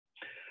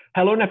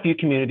Hello, NephU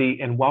community,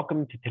 and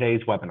welcome to today's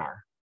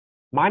webinar.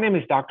 My name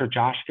is Dr.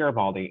 Josh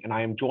Garibaldi, and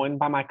I am joined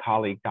by my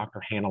colleague, Dr.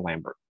 Hannah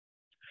Lambert.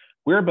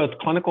 We are both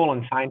clinical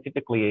and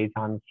scientific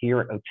liaisons here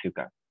at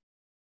Otsuka.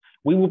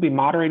 We will be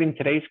moderating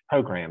today's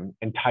program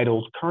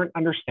entitled Current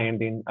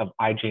Understanding of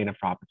IgA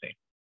Nephropathy.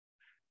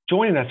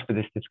 Joining us for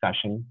this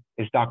discussion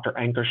is Dr.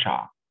 Ankur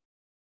Shah.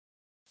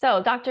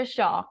 So, Dr.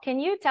 Shah,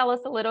 can you tell us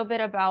a little bit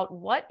about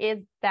what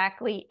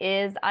exactly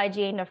is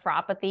IgA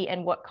nephropathy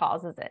and what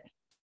causes it?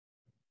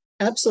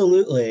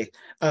 Absolutely.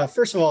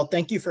 First of all,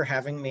 thank you for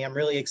having me. I'm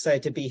really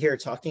excited to be here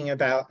talking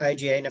about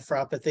IgA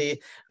nephropathy.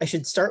 I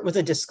should start with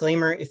a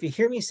disclaimer. If you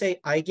hear me say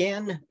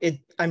IgAN,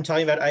 I'm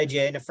talking about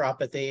IgA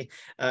nephropathy.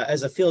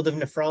 As a field of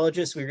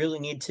nephrologists, we really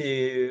need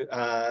to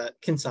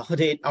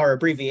consolidate our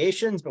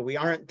abbreviations, but we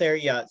aren't there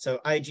yet. So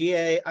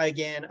IgA,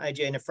 IgAN,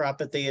 IgA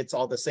nephropathy, it's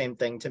all the same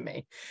thing to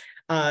me.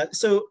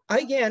 So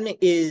IgAN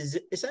is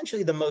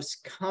essentially the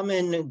most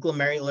common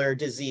glomerular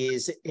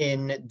disease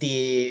in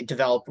the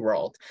developed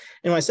world.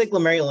 And when I say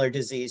glomerular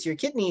disease, your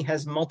kidney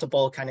has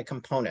multiple kind of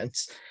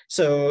components.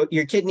 So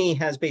your kidney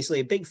has basically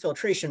a big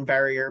filtration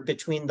barrier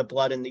between the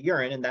blood and the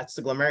urine, and that's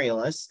the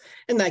glomerulus.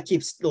 And that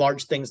keeps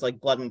large things like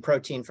blood and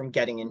protein from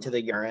getting into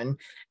the urine.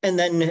 And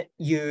then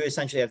you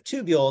essentially have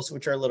tubules,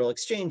 which are little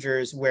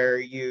exchangers where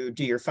you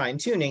do your fine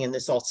tuning, and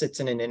this all sits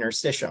in an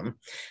interstitium.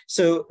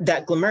 So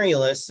that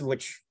glomerulus,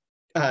 which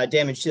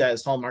damage to that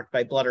is hallmarked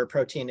by blood or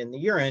protein in the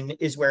urine,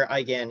 is where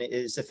IgAN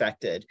is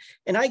affected.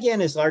 And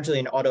IgAN is largely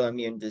an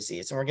autoimmune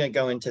disease, and we're going to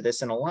go into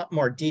this in a lot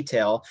more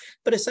detail.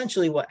 But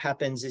essentially what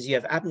happens is you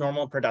have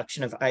abnormal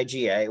production of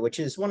IgA, which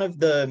is one of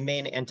the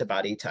main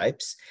antibody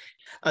types.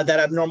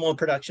 That abnormal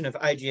production of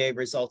IgA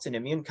results in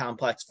immune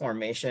complex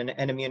formation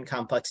and immune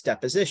complex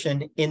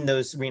deposition in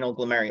those renal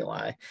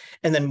glomeruli.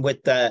 And then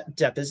with the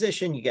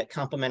deposition, you get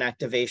complement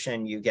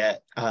activation, you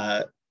get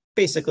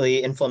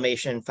basically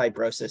inflammation,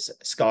 fibrosis,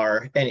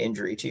 scar, and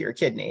injury to your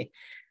kidney.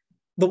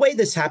 The way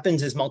this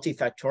happens is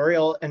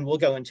multifactorial, and we'll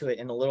go into it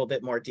in a little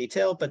bit more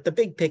detail, but the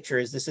big picture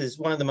is this is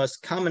one of the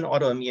most common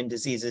autoimmune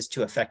diseases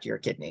to affect your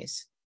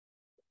kidneys.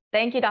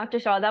 Thank you, Dr.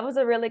 Shah. That was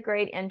a really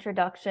great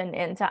introduction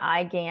into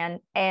IgAN,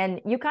 and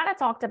you kind of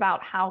talked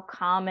about how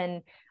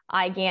common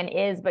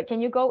IgAN is, but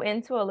can you go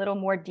into a little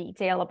more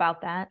detail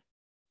about that?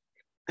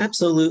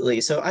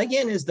 Absolutely. So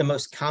IgAN is the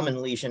most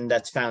common lesion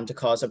that's found to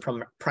cause a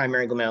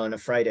primary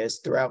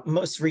glomerulonephritis throughout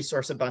most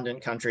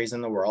resource-abundant countries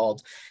in the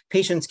world.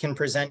 Patients can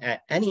present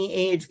at any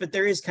age, but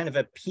there is kind of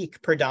a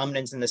peak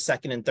predominance in the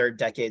second and third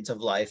decades of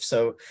life.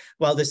 So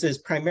while this is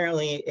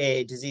primarily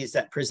a disease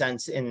that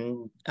presents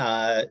in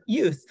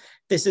youth,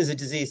 this is a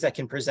disease that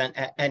can present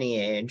at any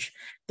age.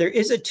 There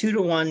is a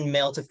 2-to-1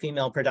 male to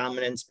female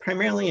predominance,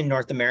 primarily in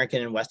North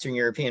American and Western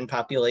European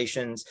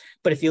populations.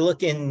 But if you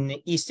look in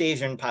East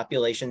Asian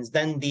populations,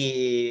 then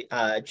the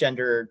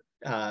gender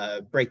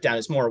breakdown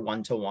is more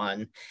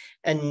 1-to-1.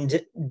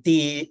 And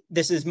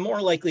this is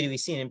more likely to be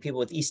seen in people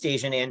with East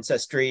Asian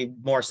ancestry,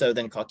 more so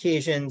than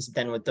Caucasians,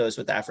 than with those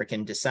with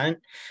African descent.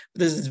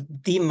 This is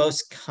the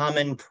most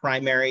common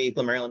primary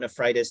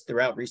glomerulonephritis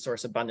throughout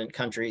resource-abundant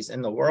countries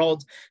in the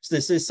world. So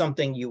this is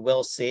something you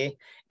will see,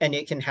 and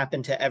it can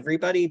happen to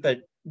everybody, but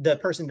the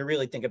person to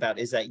really think about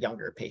is that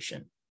younger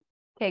patient.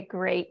 Okay,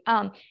 great.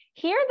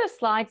 Here the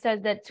slide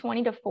says that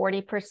 20 to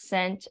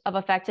 40% of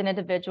affected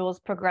individuals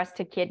progress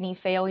to kidney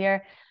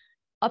failure.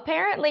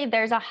 Apparently,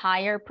 there's a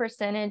higher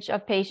percentage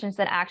of patients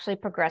that actually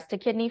progress to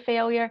kidney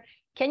failure.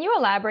 Can you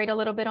elaborate a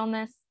little bit on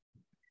this?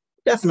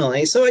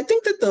 Definitely. So I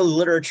think that the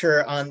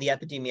literature on the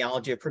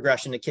epidemiology of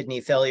progression to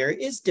kidney failure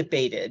is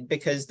debated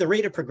because the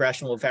rate of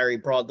progression will vary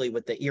broadly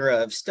with the era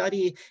of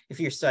study. If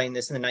you're studying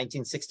this in the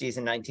 1960s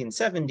and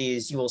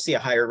 1970s, you will see a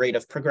higher rate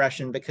of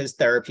progression because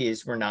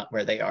therapies were not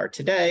where they are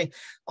today.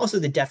 Also,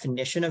 the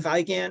definition of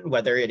IgAN,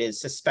 whether it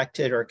is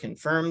suspected or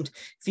confirmed,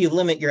 if you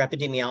limit your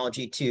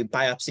epidemiology to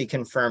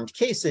biopsy-confirmed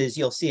cases,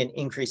 you'll see an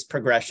increased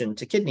progression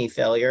to kidney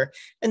failure.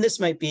 And this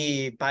might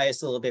be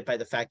biased a little bit by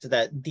the fact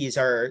that these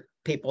are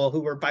people who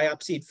were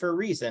biopsied for a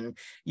reason.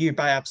 You're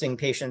biopsying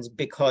patients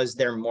because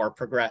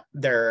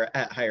they're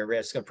at higher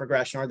risk of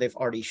progression or they've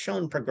already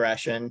shown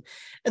progression.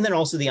 And then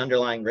also the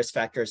underlying risk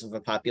factors of a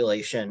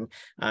population.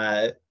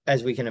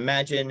 As we can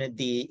imagine,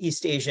 the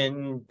East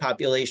Asian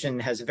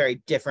population has a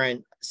very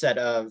different set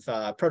of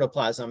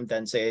protoplasm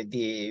than, say,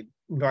 the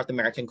North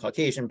American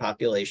Caucasian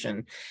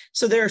population.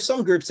 So there are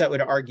some groups that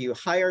would argue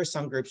higher,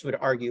 some groups would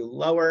argue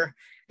lower.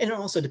 And it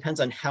also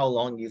depends on how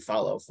long you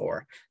follow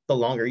for. The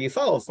longer you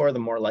follow for, the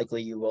more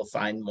likely you will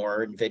find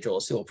more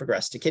individuals who will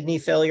progress to kidney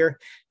failure.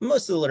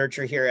 Most of the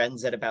literature here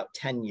ends at about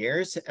 10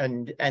 years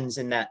and ends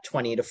in that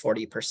 20 to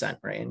 40%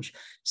 range.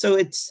 So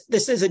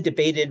this is a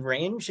debated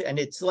range, and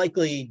it's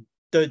likely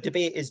the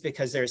debate is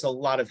because there's a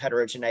lot of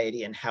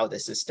heterogeneity in how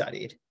this is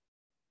studied.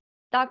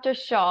 Dr.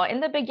 Shah, in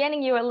the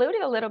beginning, you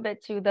alluded a little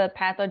bit to the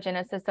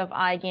pathogenesis of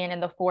IgAN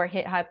and the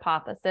 4-hit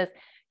hypothesis.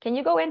 Can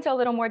you go into a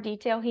little more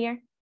detail here?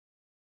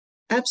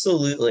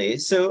 Absolutely.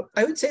 So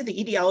I would say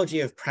the etiology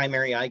of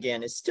primary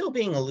IgAN is still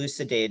being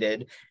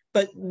elucidated,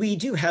 But we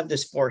do have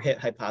this 4-hit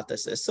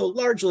hypothesis. So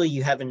largely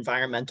you have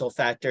environmental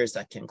factors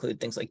that can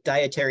include things like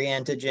dietary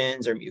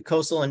antigens or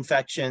mucosal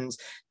infections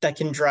that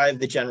can drive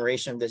the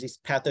generation of these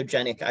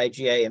pathogenic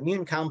IgA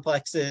immune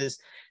complexes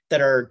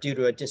that are due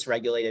to a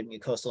dysregulated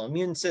mucosal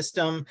immune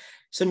system.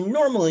 So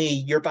normally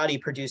your body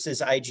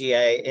produces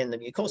IgA in the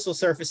mucosal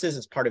surfaces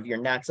as part of your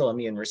natural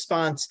immune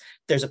response.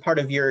 There's a part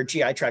of your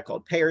GI tract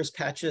called Peyer's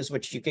patches,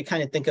 which you could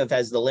kind of think of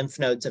as the lymph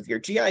nodes of your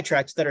GI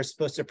tract that are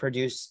supposed to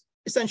produce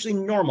essentially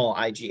normal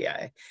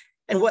IgA.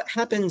 And what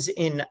happens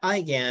in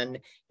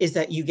IgAN is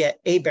that you get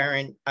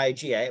aberrant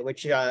IgA,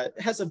 which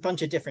has a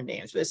bunch of different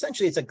names, but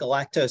essentially it's a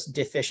galactose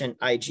deficient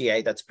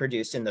IgA that's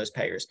produced in those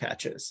Peyer's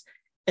patches.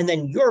 And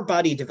then your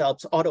body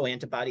develops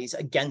autoantibodies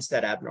against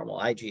that abnormal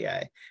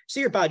IgA. So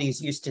your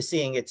body's used to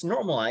seeing its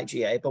normal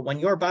IgA, but when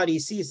your body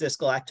sees this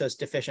galactose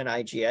deficient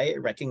IgA,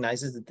 it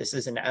recognizes that this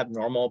is an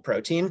abnormal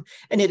protein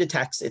and it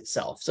attacks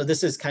itself. So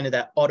this is kind of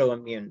that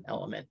autoimmune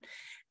element.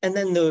 And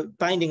then the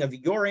binding of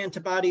your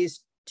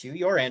antibodies to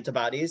your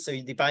antibodies, so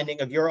the binding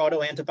of your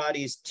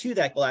autoantibodies to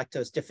that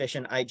galactose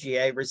deficient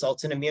IgA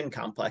results in immune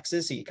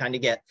complexes. So you kind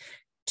of get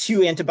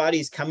two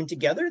antibodies coming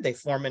together, they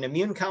form an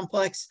immune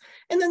complex,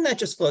 and then that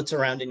just floats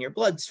around in your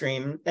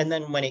bloodstream. And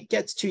then when it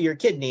gets to your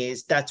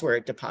kidneys, that's where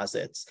it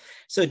deposits.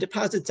 So it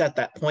deposits at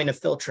that point of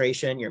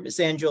filtration, your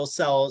mesangial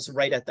cells,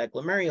 right at that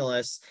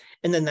glomerulus.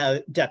 And then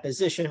the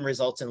deposition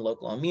results in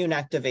local immune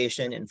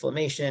activation,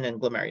 inflammation, and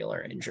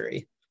glomerular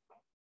injury.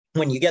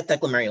 When you get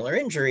that glomerular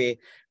injury,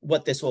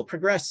 what this will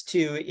progress to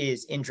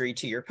is injury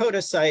to your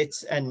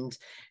podocytes. And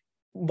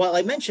while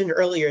I mentioned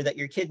earlier that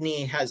your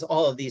kidney has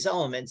all of these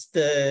elements,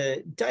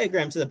 the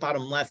diagram to the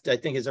bottom left, I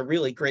think, is a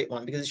really great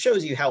one because it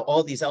shows you how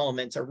all these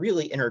elements are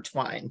really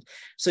intertwined.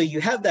 So you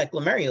have that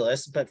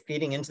glomerulus, but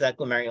feeding into that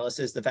glomerulus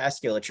is the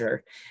vasculature,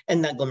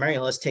 and that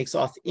glomerulus takes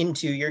off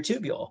into your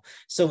tubule.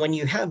 So when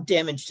you have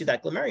damage to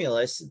that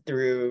glomerulus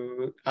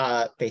through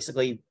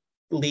basically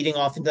leading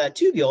off into that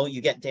tubule,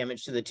 you get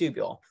damage to the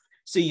tubule.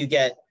 So you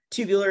get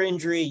tubular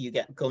injury, you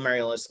get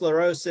glomerular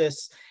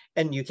sclerosis,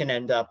 and you can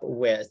end up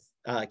with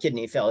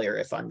kidney failure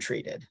if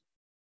untreated.